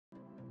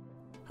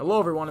Hello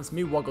everyone, it's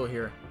me Wuggolo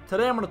here.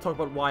 Today I'm going to talk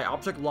about why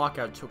Object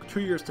Lockout took 2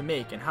 years to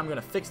make and how I'm going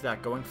to fix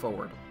that going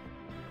forward.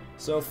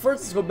 So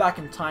first, let's go back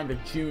in time to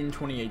June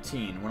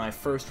 2018 when I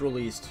just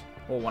released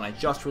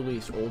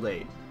Old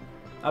 8.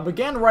 I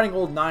began writing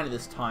Old 9 at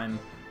this time,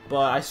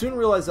 but I soon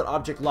realized that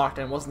Object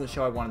Lockdown wasn't the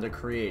show I wanted to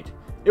create.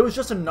 It was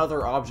just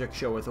another object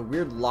show with a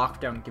weird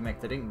lockdown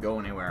gimmick that didn't go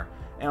anywhere,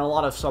 and a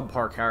lot of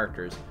subpar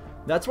characters.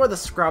 That's why the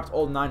scrapped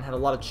Old 9 had a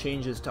lot of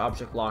changes to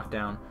Object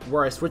Lockdown,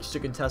 where I switched to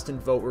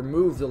contestant vote,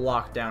 removed the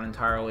lockdown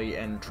entirely,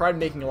 and tried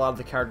making a lot of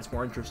the characters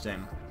more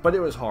interesting. But it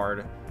was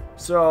hard.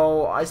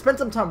 So I spent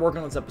some time working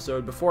on this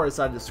episode before I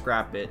decided to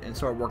scrap it and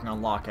start working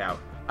on Lockout.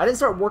 I didn't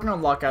start working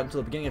on Lockout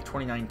until the beginning of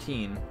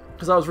 2019,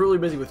 because I was really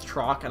busy with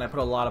Troc and I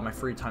put a lot of my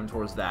free time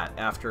towards that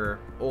after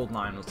Old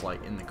 9 was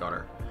like in the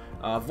gutter.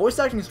 Voice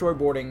acting and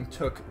storyboarding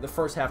took the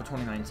first half of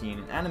 2019,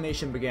 and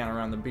animation began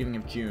around the beginning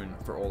of June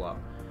for Ola.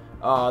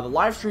 The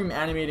live stream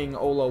animating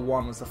Ola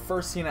 1 was the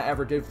first scene I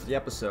ever did for the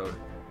episode.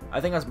 I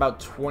think I was about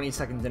 20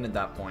 seconds in at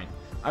that point.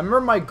 I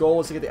remember my goal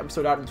was to get the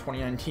episode out in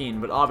 2019,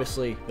 but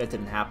obviously that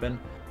didn't happen.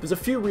 There's a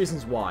few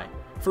reasons why.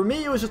 For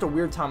me, it was just a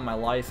weird time in my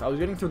life. I was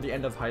getting through the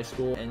end of high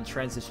school and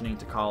transitioning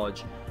to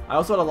college. I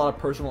also had a lot of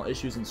personal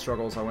issues and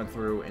struggles I went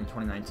through in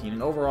 2019,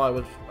 and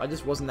overall I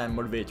just wasn't that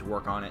motivated to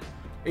work on it.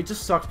 It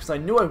just sucked because I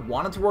knew I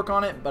wanted to work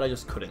on it, but I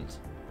just couldn't.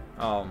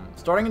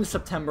 Starting in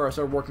September, I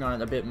started working on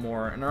it a bit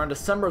more, and around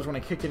December is when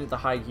I kicked it into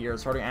high gear and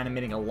started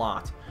animating a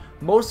lot.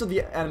 Most of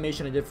the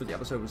animation I did for the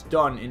episode was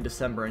done in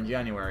December and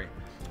January.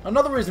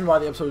 Another reason why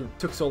the episode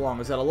took so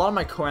long is that a lot of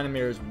my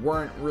co-animators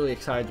weren't really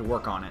excited to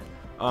work on it.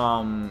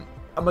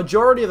 A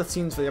majority of the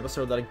scenes for the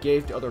episode that I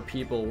gave to other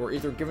people were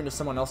either given to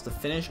someone else to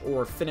finish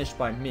or finished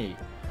by me.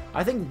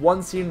 I think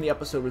one scene in the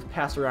episode was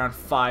passed around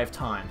 5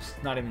 times,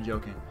 not even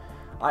joking.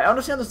 I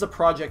understand this is a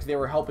project they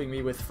were helping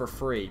me with for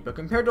free, but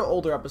compared to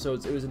older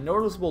episodes, it was a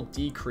noticeable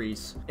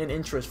decrease in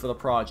interest for the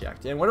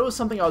project, and when it was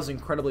something I was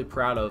incredibly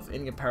proud of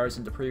in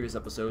comparison to previous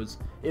episodes,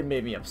 it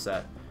made me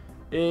upset.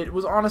 It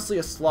was honestly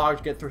a slog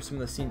to get through some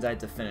of the scenes I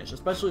had to finish,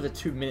 especially the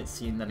 2-minute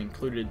scene that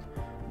included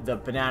the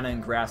banana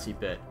and grassy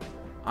bit.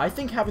 I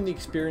think having the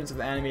experience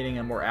of animating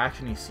a more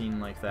actiony scene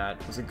like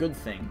that was a good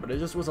thing, but it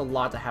just was a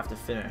lot to have to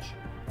finish.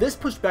 This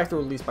pushed back the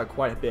release by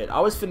quite a bit. I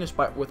was finished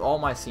with all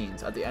my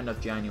scenes at the end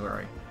of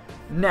January.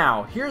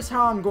 Now, here's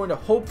how I'm going to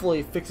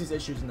hopefully fix these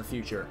issues in the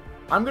future.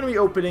 I'm going to be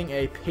opening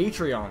a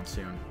Patreon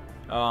soon,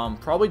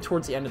 probably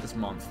towards the end of this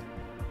month.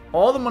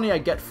 All the money I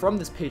get from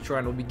this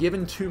Patreon will be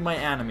given to my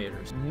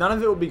animators. None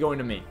of it will be going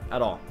to me,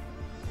 at all.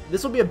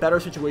 This will be a better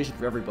situation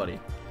for everybody.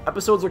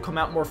 Episodes will come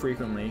out more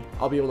frequently,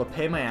 I'll be able to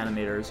pay my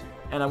animators,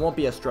 and I won't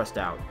be as stressed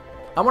out.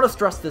 I want to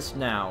stress this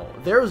now,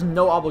 there is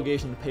no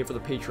obligation to pay for the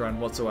Patreon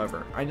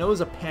whatsoever. I know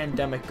there's a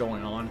pandemic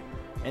going on,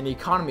 and the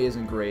economy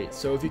isn't great,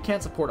 so if you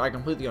can't support, I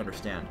completely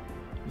understand.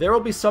 There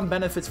will be some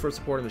benefits for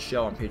supporting the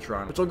show on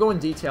Patreon, which I'll go in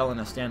detail in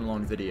a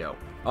standalone video.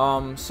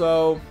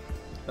 So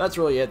that's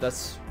really it.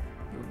 That's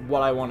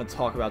what I want to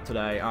talk about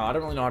today. I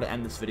don't really know how to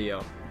end this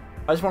video.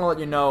 I just want to let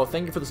you know,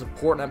 thank you for the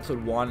support in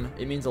episode 1.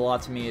 It means a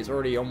lot to me. It's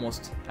already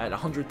almost at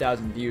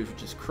 100,000 views,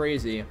 which is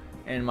crazy,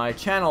 and my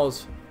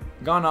channel's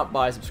gone up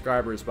by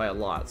subscribers by a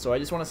lot. So I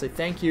just want to say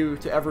thank you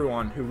to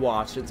everyone who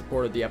watched and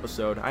supported the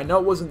episode. I know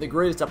it wasn't the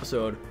greatest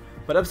episode,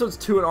 but episodes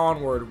 2 and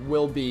onward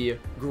will be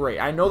great.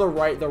 I know the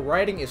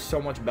writing is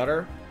so much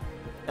better,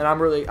 and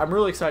I'm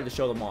really excited to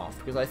show them off,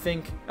 because I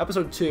think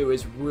episode 2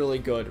 is really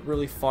good,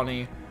 really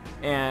funny,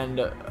 and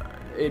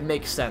it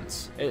makes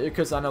sense.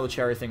 Because I know the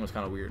Cherry thing was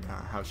kind of weird,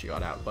 how she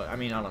got out, but I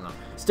mean, I don't know.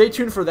 Stay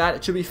tuned for that.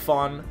 It should be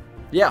fun.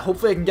 Yeah,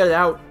 hopefully I can get it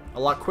out a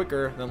lot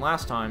quicker than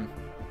last time.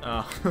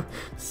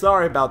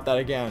 Sorry about that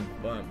again,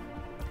 but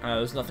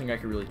there's nothing I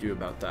could really do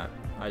about that.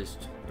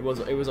 It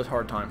was a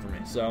hard time for me.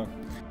 So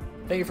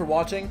thank you for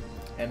watching,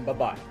 and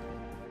bye-bye.